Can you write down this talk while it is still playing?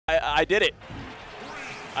I did it.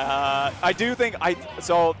 I do think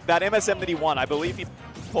so that MSM that he won, I believe he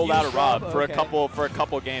pulled out a Rob for a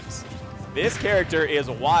couple games. This character is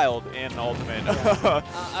wild in Ultimate. Yeah.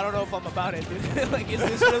 I don't know if I'm about it, dude. Like, is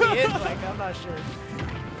this really it? Like, I'm not sure.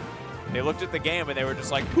 They looked at the game and they were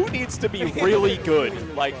just like, who needs to be really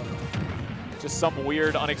good? Like, just some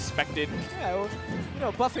weird, unexpected. Yeah, well, you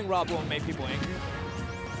know, buffing Rob won't make people angry.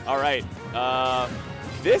 All right.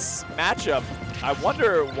 This matchup, I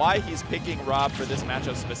wonder why he's picking Rob for this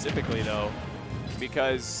matchup specifically, though,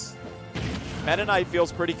 because Meta Knight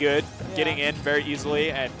feels pretty good getting in very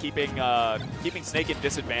easily and keeping Snake in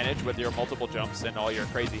disadvantage with your multiple jumps and all your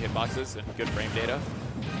crazy hitboxes and good frame data.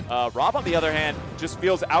 Rob, on the other hand, just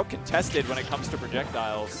feels out-contested when it comes to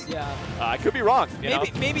projectiles. Yeah. I could be wrong.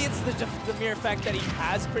 Maybe it's the mere fact that he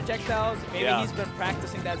has projectiles. Maybe he's been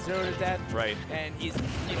practicing that 0 to death. Right. And he's,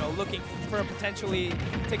 you know, looking for potentially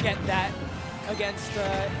to get that against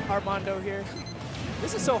Armando here.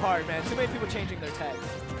 This is so hard, man. Too many people changing their tags.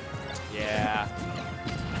 Yeah.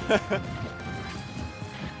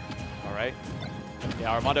 All right.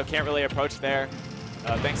 Yeah, Armando can't really approach there.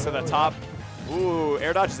 Thanks to the top. Ooh,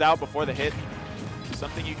 air dodge is out before the hit.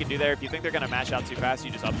 Something you can do there. If you think they're going to mash out too fast,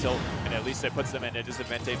 you just up tilt, and at least it puts them in a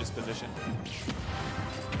disadvantageous position.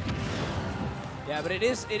 Yeah, but it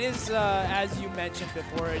is as you mentioned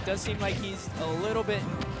before, it does seem like he's a little bit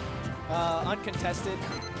uncontested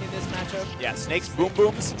in this matchup. Yeah, Snake's boom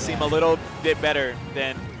booms seem a little bit better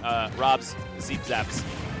than Rob's Zeep Zaps.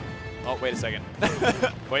 Oh, wait a second.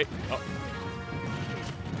 Wait. Oh.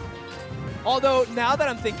 Although, now that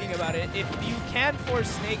I'm thinking about it, if you can force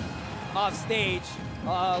Snake off stage, a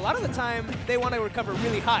lot of the time they want to recover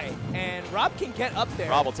really high, and Rob can get up there.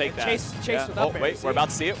 Rob will take that. Chase with up air. Wait, we're about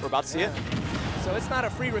to see it. We're about to see it. So it's not a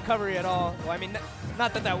free recovery at all. Well, I mean,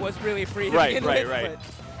 not that that was really free to begin with, but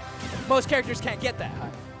most characters can't get that high.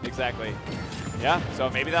 Exactly. Yeah, so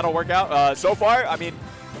maybe that'll work out. So far, I mean,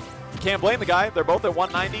 can't blame the guy. They're both at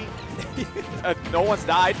 190. No one's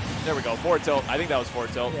died. There we go. Forward tilt. I think that was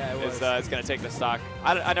forward tilt. Yeah, it was. It's going to take the stock.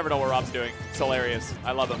 I never know what Rob's doing. It's hilarious.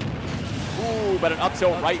 I love him. Ooh, but an up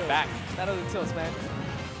tilt right back. That other tilts, man.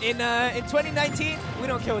 In 2019, we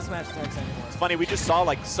don't kill with smash attacks anymore. It's funny, we just saw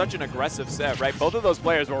like such an aggressive set, right? Both of those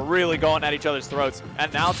players were really going at each other's throats.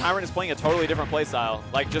 And now Tyrant is playing a totally different play style.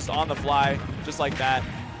 Like just on the fly, just like that.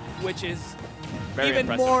 Which is very even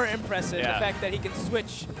impressive. more impressive, Yeah. the fact that he can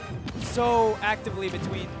switch so actively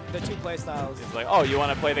between the two play styles. It's like, oh, you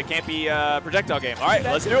want to play the campy projectile game? All right,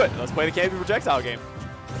 let's do it. Let's play the campy projectile game.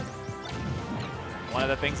 One of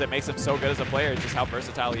the things that makes him so good as a player is just how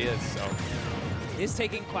versatile he is. So he's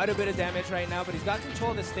taking quite a bit of damage right now, but he's got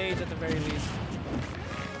control of the stage at the very least.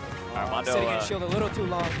 Armando sitting in shield a little too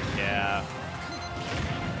long. Yeah.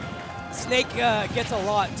 Snake gets a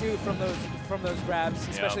lot too from those grabs,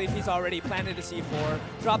 especially if he's already planted a C4,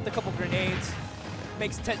 dropped a couple grenades,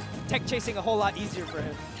 makes tech chasing a whole lot easier for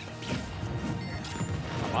him.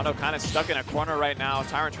 Armando kind of stuck in a corner right now.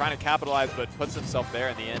 Tyrant trying to capitalize, but puts himself there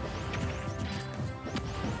in the end.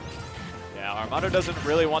 Yeah, Armando doesn't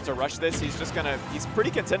really want to rush this. He's just gonna, he's pretty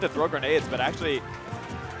content to throw grenades, but actually,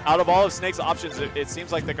 out of all of Snake's options, it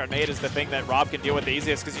seems like the grenade is the thing that Rob can deal with the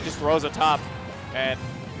easiest because he just throws a top, and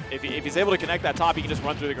if he's able to connect that top, he can just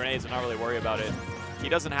run through the grenades and not really worry about it. He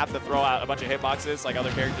doesn't have to throw out a bunch of hitboxes like other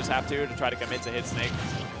characters have to try to commit to hit Snake.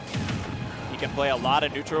 He can play a lot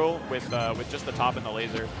of neutral with just the top and the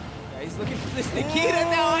laser. Yeah, he's looking for this Nikita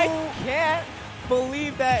now. I can't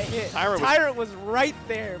believe that hit. Tyrant was right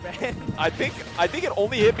there, man. I think it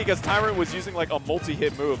only hit because Tyrant was using like a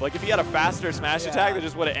multi-hit move. Like if he had a faster smash attack that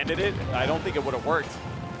just would have ended it, I don't think it would have worked.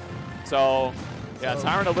 So yeah,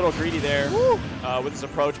 Tyrant a little greedy there with his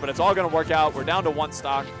approach, but it's all going to work out. We're down to one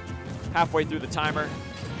stock, halfway through the timer.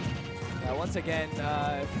 Yeah, once again,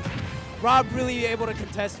 Rob really able to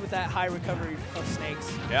contest with that high recovery of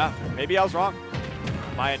Snakes. Yeah, maybe I was wrong.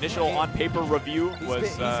 My initial on-paper review was...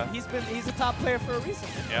 he's a top player for a reason.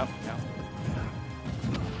 Yeah.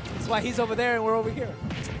 That's why he's over there and we're over here.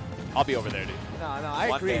 I'll be over there, dude. No,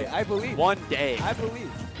 I agree. Day. I believe. One day. I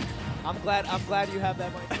believe. I'm glad you have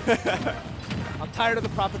that money. I'm tired of the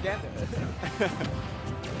propaganda.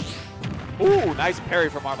 Ooh, nice parry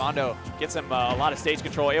from Armando. Gets him a lot of stage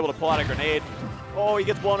control, able to pull out a grenade. Oh, he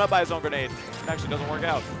gets blown up by his own grenade. It actually doesn't work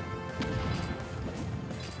out.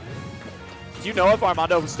 Do you know if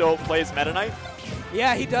Armando still plays Meta Knight?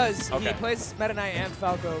 Yeah, he does. Okay. He plays Meta Knight and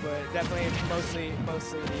Falco, but definitely mostly the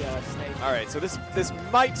Snake. All right, so this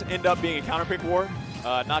might end up being a counterpick war.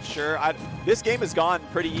 Not sure. This game has gone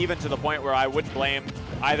pretty even to the point where I wouldn't blame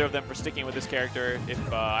either of them for sticking with this character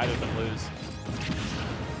if either of them lose.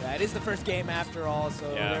 Yeah, Yeah, it is the first game after all,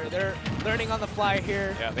 so yeah. they're learning on the fly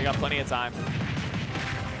here. Yeah, they got plenty of time.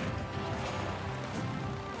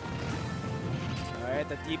 All right,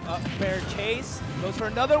 the deep up bear chase. Goes for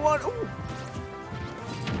another one. Ooh.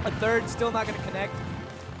 A third, still not going to connect.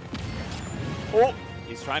 Oh,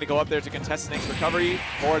 he's trying to go up there to contest Snake's recovery.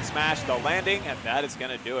 Forward smash, the landing, and that is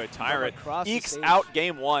going to do it. Tyrant ekes out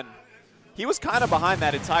game 1. He was kind of behind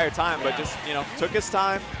that entire time, but just, you know, took his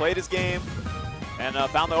time, played his game, and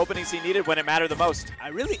found the openings he needed when it mattered the most. I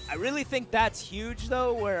really think that's huge,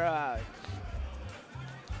 though, where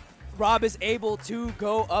Rob is able to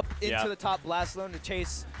go up into the top blast zone to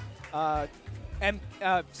chase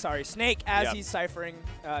Snake as he's ciphering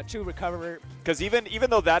to recover. Because even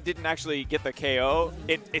though that didn't actually get the KO,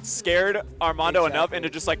 it scared Armando enough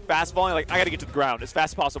into just like fast falling, like I got to get to the ground as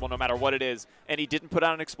fast as possible no matter what it is. And he didn't put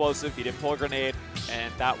out an explosive, he didn't pull a grenade,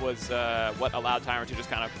 and that was what allowed Tyrant to just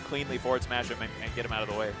kind of cleanly forward smash him and get him out of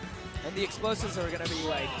the way. And the explosives are going to be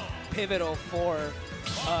like pivotal for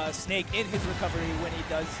Snake in his recovery when he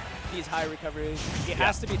does these high recoveries. He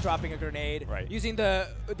has to be dropping a grenade, using the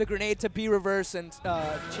grenade to be reverse and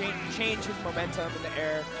change his momentum in the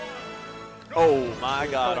air. Oh my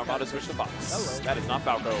God, Armando switched to Fox. Hello. That is not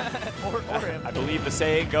Falco. or him. I believe the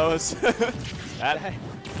saying goes, that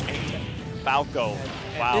ain't Falco.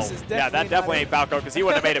 Wow. Yeah, that definitely ain't Falco because he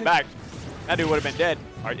wouldn't have made it back. That dude would have been dead.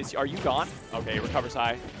 Are you gone? Okay, recovers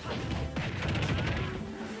high.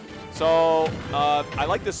 So I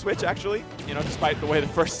like this switch actually, you know, despite the way the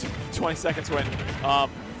first 20 seconds went.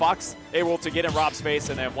 Fox able to get in Rob's face,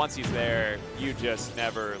 and then once he's there, you just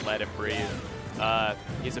never let him breathe.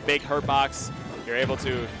 He's a big hurt box. You're able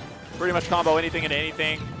to pretty much combo anything into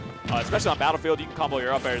anything. Especially on Battlefield, you can combo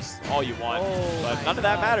your up airs all you want. But none of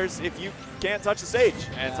that matters if you can't touch the stage.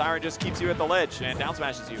 And Tyrant just keeps you at the ledge and down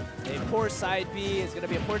smashes you. A poor side B is going to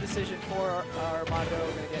be a poor decision for Armando.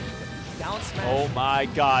 Going to get down smash. Oh my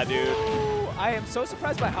God, dude. Ooh, I am so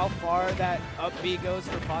surprised by how far that up B goes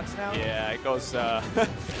for Fox now. Yeah, it goes,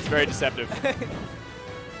 it's very deceptive.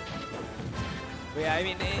 But yeah, I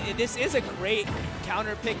mean, this is a great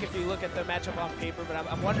counter pick if you look at the matchup on paper, but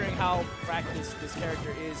I'm wondering how practiced this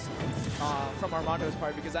character is from Armando's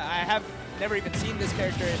part, because I have never even seen this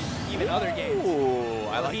character in even other games. Ooh,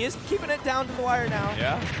 I like he is keeping it down to the wire now.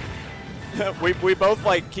 Yeah. we both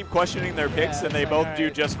like keep questioning their picks, and they both do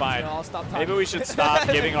just fine. I'll stop talking. Maybe we should stop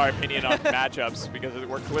giving our opinion on matchups because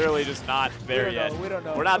we're clearly just not there yet. We don't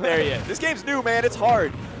know. We're not there yet. This game's new, man. It's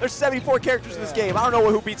hard. There's 74 characters in this game. I don't know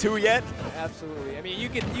who beats who yet. Absolutely. I mean, you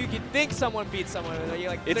could think someone beats someone.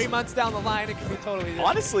 Like 3 months down the line, it could be totally different.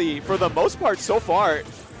 Honestly, for the most part so far,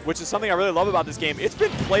 which is something I really love about this game, it's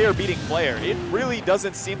been player beating player. It really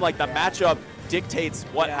doesn't seem like the matchup dictates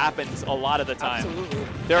what happens a lot of the time. Absolutely.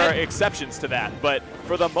 There are exceptions to that, but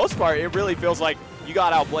for the most part, it really feels like you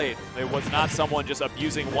got outplayed. It was not someone just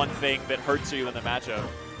abusing one thing that hurts you in the matchup.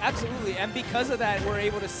 Absolutely, and because of that, we're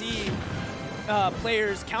able to see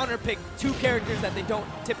players counterpick 2 characters that they don't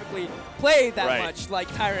typically play that much, like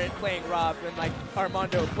Tyrant playing Rob and like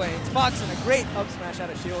Armando playing Fox, and a great up smash out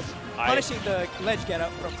of shield, punishing the ledge get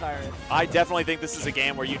up from Tyrant. I definitely think this is a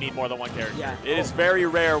game where you need more than one character. Yeah. It is very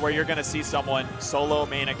rare where you're going to see someone solo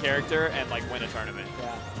main a character and like win a tournament.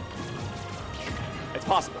 Yeah. It's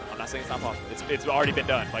possible. I'm not saying it's not possible. It's already been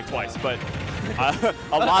done like twice, but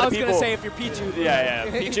a lot of people. I was gonna say if you're Pichu. Yeah.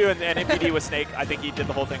 Pichu and MPD with Snake. I think he did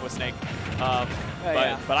the whole thing with Snake.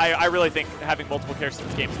 But I really think having multiple characters in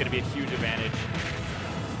this game is going to be a huge advantage.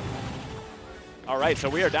 All right, so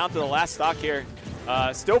we are down to the last stock here.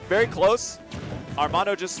 Still very close.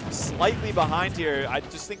 Armando just slightly behind here. I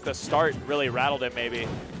just think the start really rattled him maybe.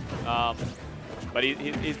 But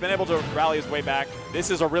he's been able to rally his way back. This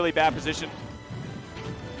is a really bad position.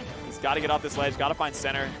 He's got to get off this ledge, got to find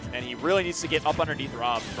center, and he really needs to get up underneath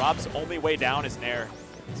Rob. Rob's only way down is Nair.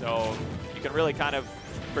 So you can really kind of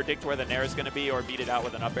predict where the Nair is going to be or beat it out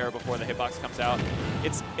with an up air before the hitbox comes out.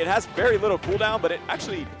 It has very little cooldown, but it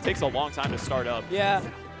actually takes a long time to start up. Yeah.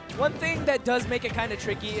 One thing that does make it kind of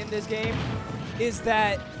tricky in this game is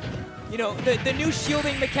that, you know, the new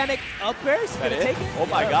shielding mechanic up air is going to take it. Oh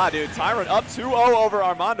my God, dude. Tyrant up 2-0 over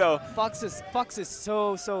Armando. Fox is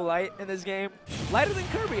so light in this game. Lighter than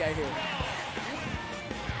Kirby, I hear.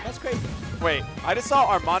 That's crazy. Wait, I just saw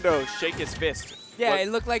Armando shake his fist. Yeah, it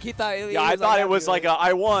looked like he thought. I thought it was like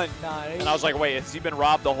I won. Nah, and I was like, wait, has he been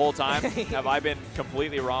robbed the whole time? Have I been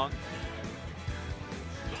completely wrong?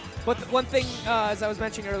 But one thing, as I was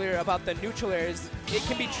mentioning earlier about the neutral air, is it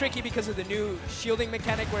can be tricky because of the new shielding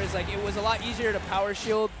mechanic, whereas like it was a lot easier to power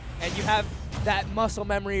shield, and you have that muscle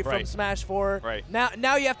memory from Smash 4. Right.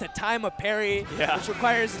 Now you have to time a parry, which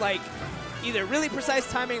requires like either really precise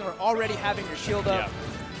timing or already having your shield up.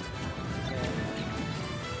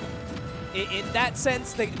 in that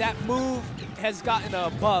sense, that move has gotten a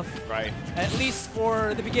buff. Right. At least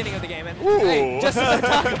for the beginning of the game. And Ooh. hey, just as I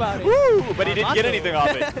talk about it. Woo! But he didn't Armando. get anything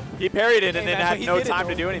off it. He parried it and Hey, then man, had but no he did it, time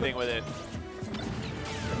to though. do anything with it.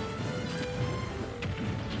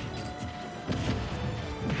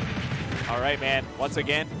 All right, man. Once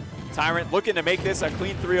again, Tyrant looking to make this a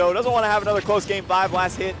clean 3-0. Doesn't want to have another close game 5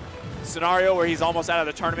 last hit scenario where he's almost out of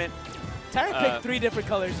the tournament. Tyrant picked 3 different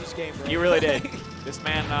colors each game, bro. He really did. This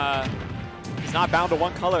man, he's not bound to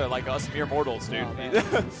one color like us mere mortals, dude. Oh, man.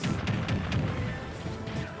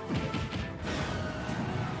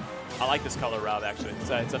 I like this color, Rob, actually.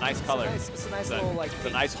 It's a nice color. It's a nice little, like, it's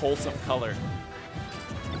a nice, wholesome color.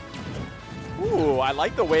 Ooh, I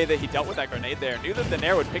like the way that he dealt with that grenade there. Knew that the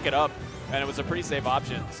Nair would pick it up, and it was a pretty safe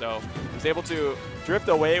option. So he was able to drift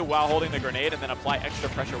away while holding the grenade and then apply extra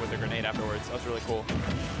pressure with the grenade afterwards. That was really cool.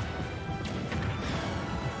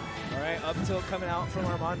 All right, up tilt coming out from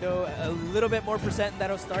Armando. A little bit more percent.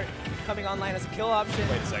 That'll start coming online as a kill option.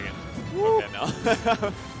 Wait a second. Okay,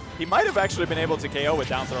 no. He might have actually been able to KO with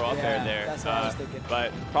down throw up there. That's what I was thinking.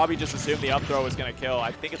 But probably just assumed the up throw was going to kill.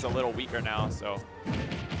 I think it's a little weaker now, so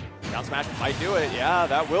down smash might do it. Yeah,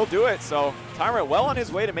 that will do it. So Tyrant well on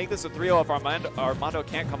his way to make this a 3-0 if Armando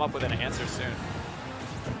can't come up with an answer soon.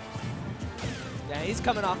 Yeah, he's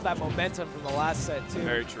coming off that momentum from the last set, too.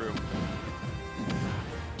 Very true.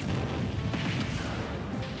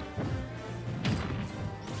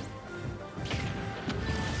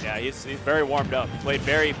 Yeah, he's very warmed up. He played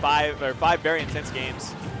five very intense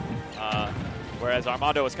games, whereas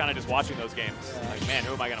Armando was kind of just watching those games. Yeah. Like, man,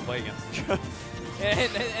 who am I going to play against?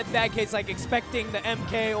 In that case, like expecting the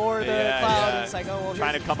MK or the Cloud, and it's like, oh, well,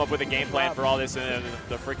 trying to come up with a game plan for all this, and then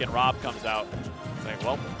the freaking Rob comes out. It's like,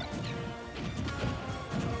 well.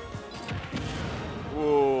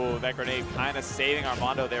 Ooh, that grenade kind of saving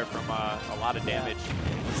Armando there from a lot of damage.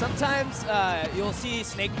 Sometimes you'll see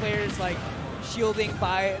Snake players like shielding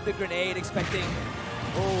by the grenade, expecting,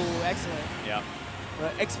 oh, excellent. Yeah.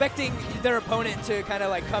 Expecting their opponent to kind of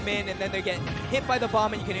like come in, and then they get hit by the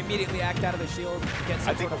bomb, and you can immediately act out of the shield, get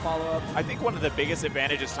some sort of follow-up. I think one of the biggest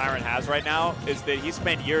advantages Tyrant has right now is that he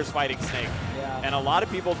spent years fighting Snake. Yeah. And a lot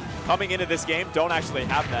of people coming into this game don't actually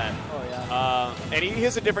have that. Oh, yeah. And he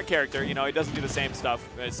is a different character. You know, he doesn't do the same stuff.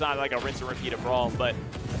 It's not like a rinse and repeat of Brawl, but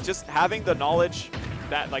just having the knowledge,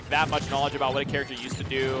 that much knowledge about what a character used to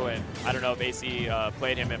do, and I don't know if AC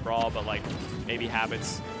played him in Brawl, but like maybe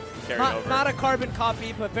habits carry over. Not a carbon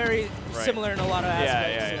copy, but very similar in a lot of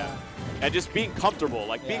aspects. Yeah. And just being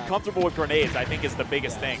comfortable, being comfortable with grenades, I think is the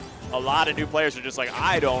biggest thing. A lot of new players are just like,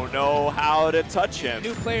 I don't know how to touch him.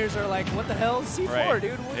 New players are like, what the hell is C4,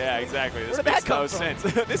 dude? Yeah, exactly. This Where did makes that come no from?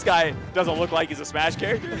 sense. This guy doesn't look like he's a Smash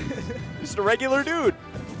character. Just a regular dude.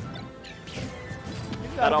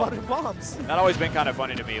 Got a lot of bombs. That always been kind of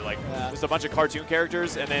funny to me. Like, just a bunch of cartoon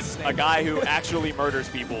characters and then a guy who actually murders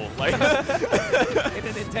people. Like, in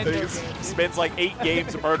a Nintendo game. Spends like 8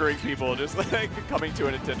 games murdering people, just like coming to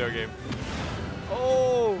a Nintendo game.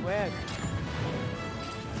 Oh, man.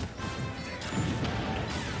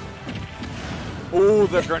 Ooh,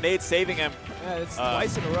 the grenade saving him. Yeah, it's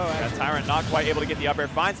twice in a row, actually. Tyrant not quite able to get the up air.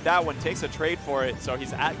 Finds that one, takes a trade for it, so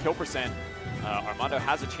he's at kill percent. Armando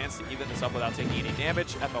has a chance to even this up without taking any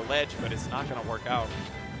damage at the ledge, but it's not going to work out.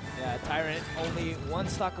 Yeah, Tyrant only 1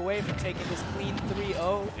 stock away from taking this clean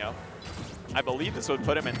 3-0. Yep. I believe this would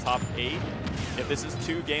put him in top 8. If this is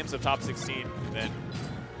 2 games of top 16, then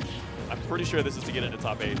I'm pretty sure this is to get into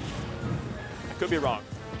top 8. I could be wrong.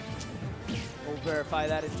 We'll verify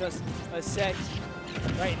that in just a sec.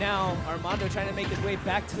 Right now, Armando trying to make his way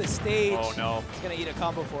back to the stage. Oh, no. He's going to eat a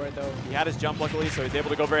combo for it, though. He had his jump, luckily, so he's able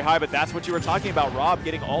to go very high, but that's what you were talking about. Rob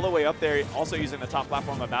getting all the way up there, also using the top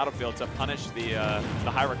platform of Battlefield to punish the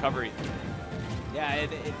high recovery. Yeah,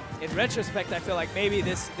 in retrospect, I feel like maybe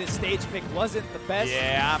this stage pick wasn't the best.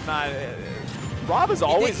 Yeah, I'm not... Rob is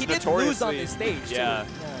always he notoriously... did lose on this stage, too. Yeah.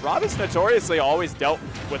 Rob has notoriously always dealt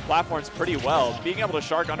with platforms pretty well. Being able to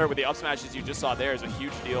shark under with the up smashes you just saw there is a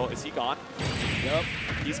huge deal. Is he gone? Yep.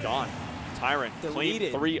 He's gone. Tyrant,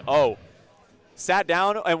 Deleted. clean 3-0. Sat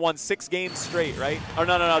down and won 6 games straight, right? Oh,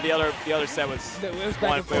 no. The other set was... It was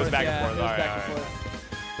back and forth. It was back and forth. All right.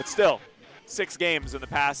 But still, 6 games in the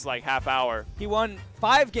past, like, half hour. He won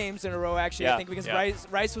 5 games in a row, actually, Yeah, I think, because yeah.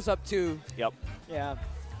 Rice was up 2. Yep. Yeah.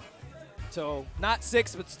 So, not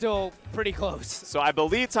 6, but still pretty close. So I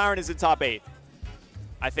believe Tyrant is in top 8.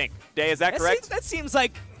 I think. Day, is that correct? That seems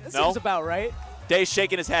like... That seems about right. Day's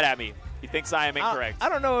shaking his head at me. He thinks I am incorrect. I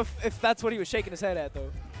don't know if that's what he was shaking his head at,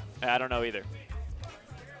 though. I don't know either.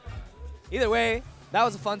 Either way, that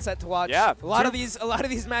was a fun set to watch. Yeah. A lot of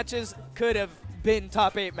these matches could have been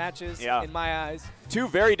top 8 matches in my eyes. 2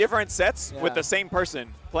 very different sets with the same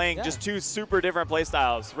person playing just 2 super different play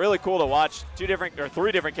styles. Really cool to watch. 3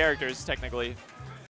 different characters technically.